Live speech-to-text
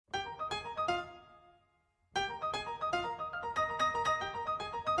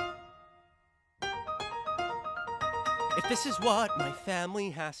If this is what my family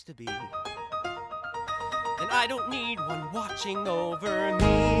has to be, then I don't need one watching over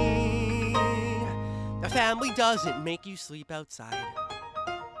me. A family doesn't make you sleep outside.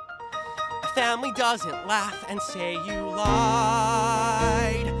 A family doesn't laugh and say you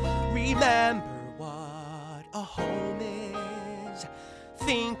lied. Remember what a home is.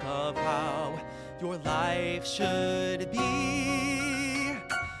 Think of how your life should be.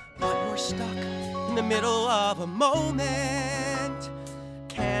 But you're stuck in the middle of a moment.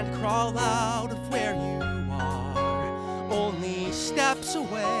 Can't crawl out of where you are. Only steps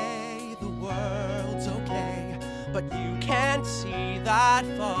away, the world's okay, but you can't see that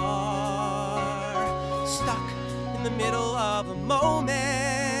far. Stuck in the middle of a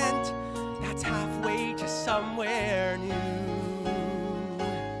moment that's halfway to somewhere new.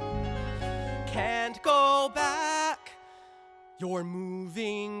 Can't go back, you're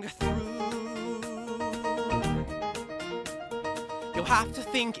moving through. You'll have to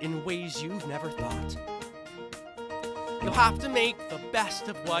think in ways you've never thought. You'll have to make the best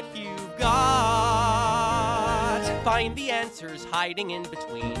of what you've got. Find the answers hiding in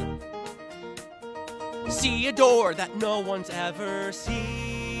between. See a door that no one's ever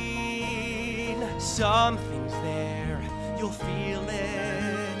seen. Something's there, you'll feel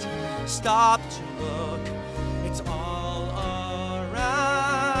it. Stop to look, it's all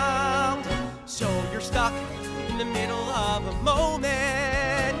around. So you're stuck in the middle of a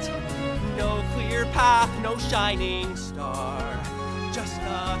moment. No clear path, no shining star. Just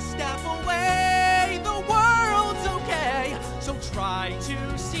a step away, the world's okay. So try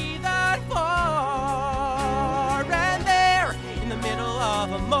to see that far. And there, in the middle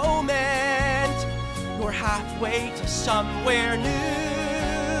of a moment, you're halfway to somewhere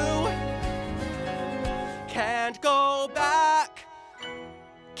new. Can't go back.